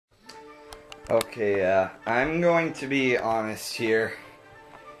Okay, I'm going to be honest here.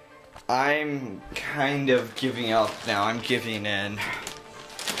 I'm kind of giving up now. I'm giving in.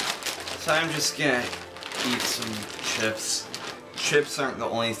 So I'm just gonna eat some chips. Chips aren't the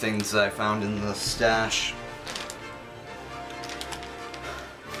only things that I found in the stash.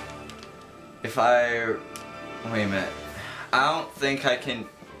 Wait a minute. I don't think I can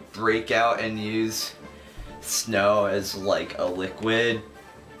break out and use snow as like a liquid.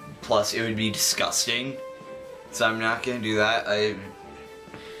 Plus it would be disgusting. So I'm not gonna do that.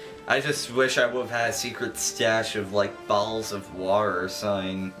 I just wish I would have had a secret stash of like bottles of water or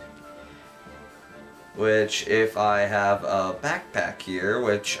something. Which, if I have a backpack here,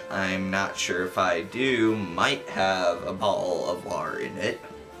 which I'm not sure if I do, might have a bottle of water in it.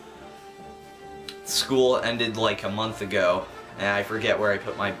 School ended like a month ago, and I forget where I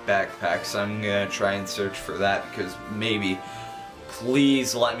put my backpack, so I'm gonna try and search for that, because maybe,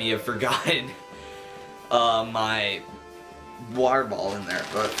 please let me have forgotten my water bottle in there.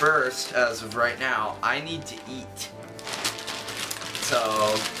 But first, as of right now, I need to eat.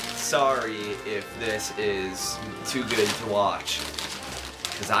 So, sorry if this is too good to watch,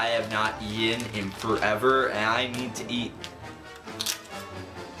 because I have not eaten in forever, and I need to eat.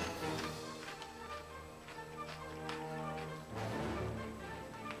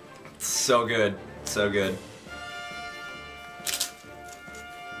 So good, so good.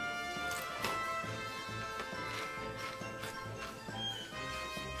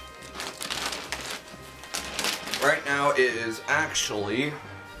 Right now it is actually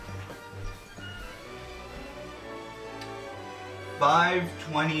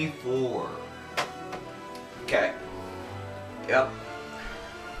 5:24. Okay. Yep.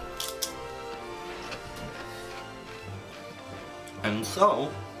 And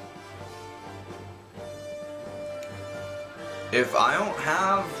so, if I don't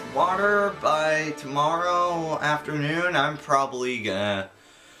have water by tomorrow afternoon, I'm probably gonna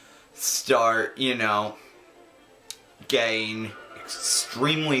start, you know, getting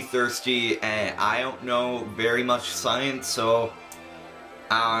extremely thirsty, and I don't know very much science, so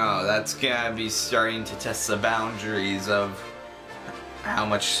I don't know, that's gonna be starting to test the boundaries of how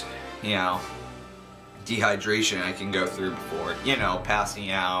much, you know, dehydration I can go through before, you know,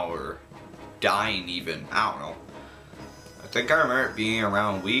 passing out or dying even. I don't know. I think I remember it being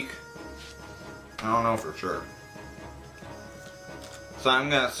around a week. I don't know for sure. So I'm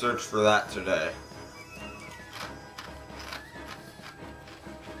gonna search for that today.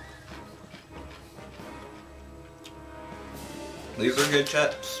 These are good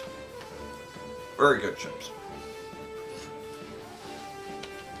chips. Very good chips.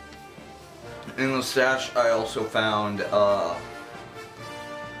 In the stash, I also found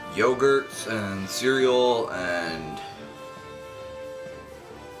yogurts and cereal and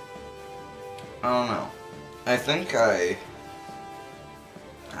I don't know. I think I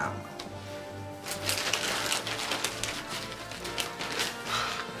don't know.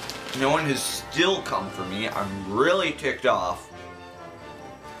 No one has still come for me. I'm really ticked off.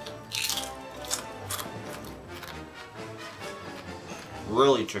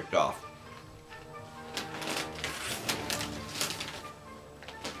 Really ticked off.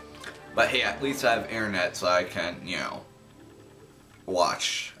 But hey, at least I have internet so I can, you know,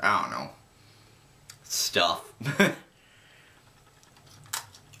 watch, I don't know, stuff. I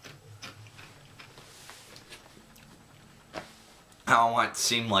don't want it to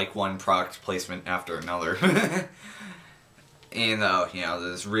seem like one product placement after another. You know,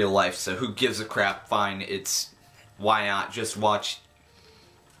 this is real life, so who gives a crap? Fine, it's, why not just watch,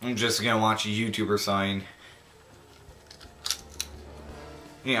 I'm just gonna watch a YouTuber sign.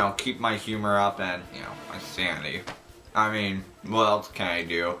 You know, keep my humor up and, you know, my sanity. I mean, what else can I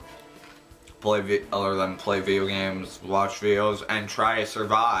do? Other than play video games, watch videos, and try to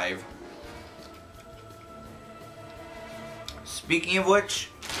survive. Speaking of which,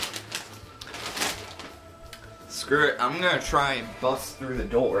 screw it, I'm gonna try and bust through the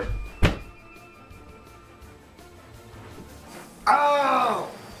door. Oh!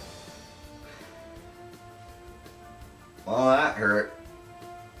 Well, that hurt.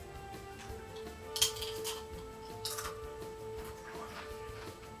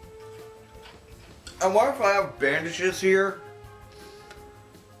 I wonder if I have bandages here,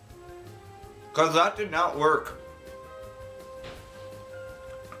 because that did not work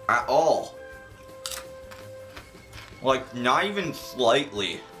at all. Like, not even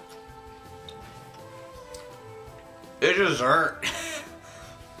slightly. It just hurt.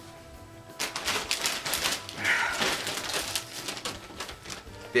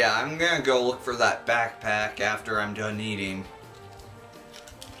 Yeah, I'm gonna go look for that backpack after I'm done eating.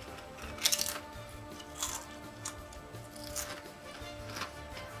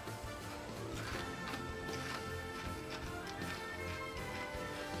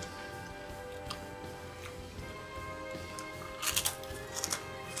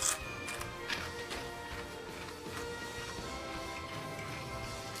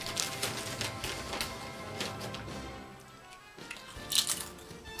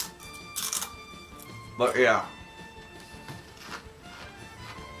 But yeah.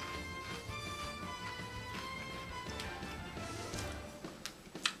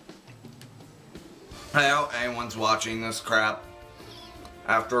 I doubt anyone's watching this crap.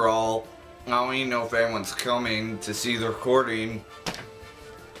 After all, I don't even know if anyone's coming to see the recording.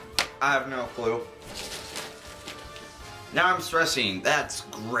 I have no clue. Now I'm stressing. That's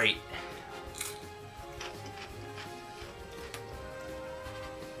great.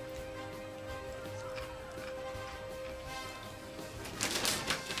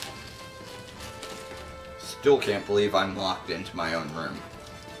 Still can't believe I'm locked into my own room.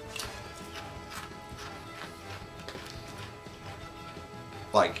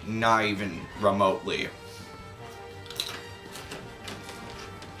 Like, not even remotely.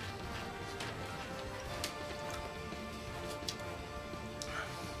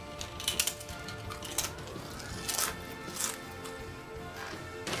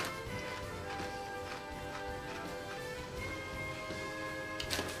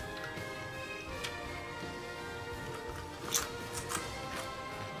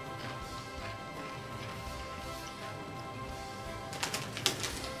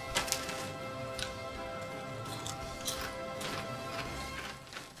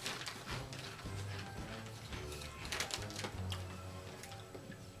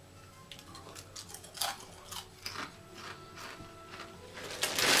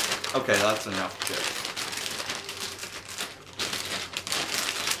 Okay, that's enough chips.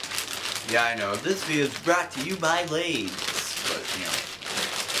 Yeah, I know, this video is brought to you by Lay's. But, you know,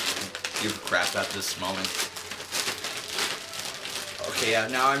 give crap at this moment. Okay, yeah,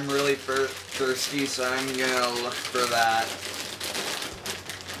 now I'm really thirsty, so I'm gonna look for that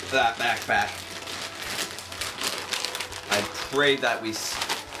backpack. I pray that we...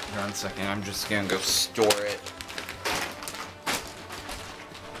 Hold on a second, I'm just gonna go store it.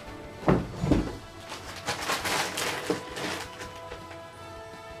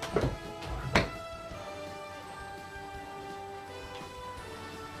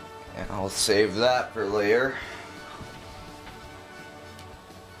 I'll save that for later.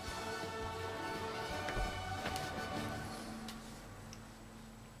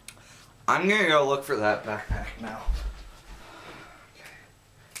 I'm gonna go look for that backpack now.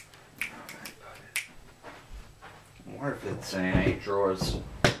 Okay. I wonder if it's in any drawers.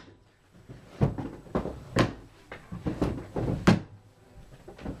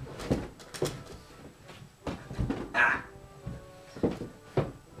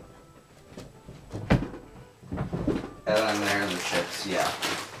 And then there are the chips, yeah.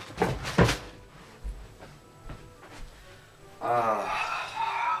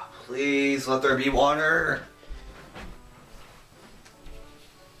 Please let there be water.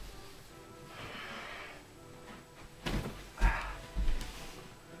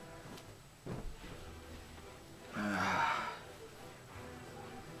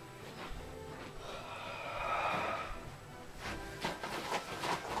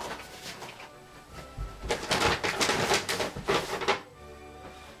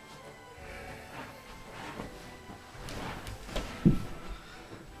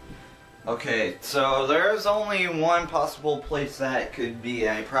 Okay, so there's only one possible place that it could be.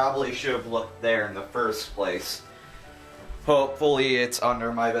 I probably should have looked there in the first place. Hopefully it's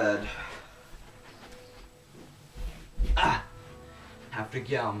under my bed. Have to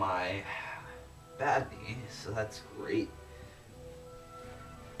get on my bad knee, so that's great.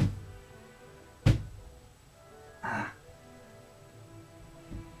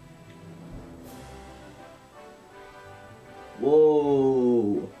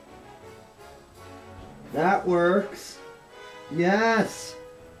 Whoa. That works. Yes.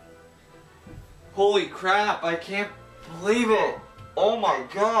 Holy crap, I can't believe it. Oh my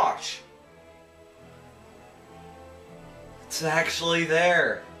gosh. It's actually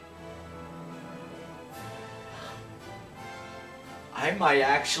there. I might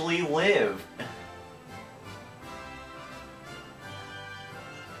actually live.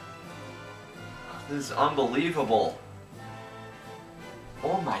 This is unbelievable.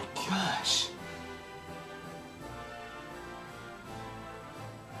 Oh my gosh.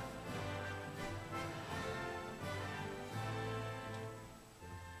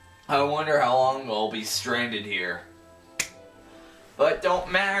 I wonder how long we'll be stranded here. But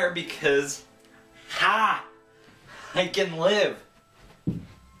don't matter because, I can live.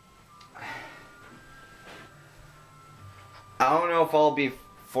 I don't know if I'll be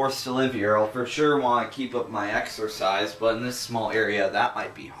forced to live here. I'll for sure want to keep up my exercise, but in this small area, that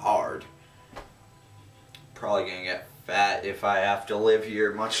might be hard. Probably gonna get fat if I have to live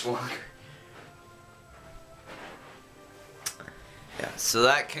here much longer. Yeah, so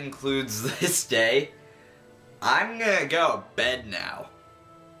that concludes this day. I'm gonna go to bed now.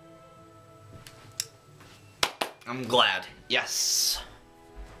 I'm glad. Yes.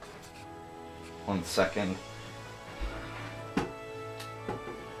 1 second.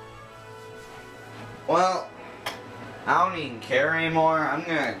 Well, I don't even care anymore. I'm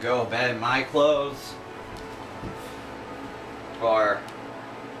gonna go to bed in my clothes. Or,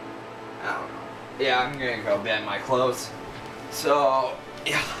 I don't know. Yeah, I'm gonna go to bed in my clothes. So,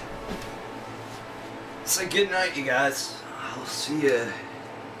 yeah. So good night, you guys. I'll see you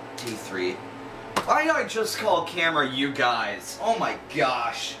day 3. Why did I just call camera you guys? Oh my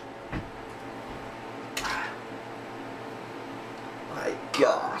gosh. My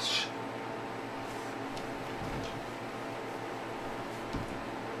gosh.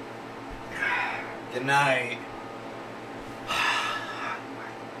 Good night. Oh my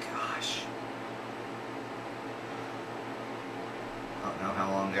gosh. I don't know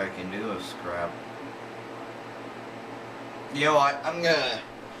how long I can do this crap. You know what? I'm gonna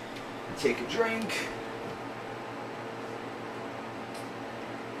take a drink.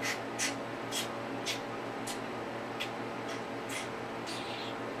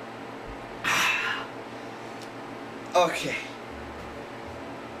 Okay.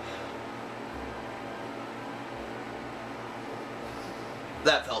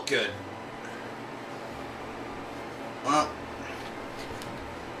 That felt good. Well,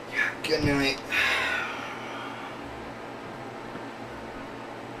 yeah, good night.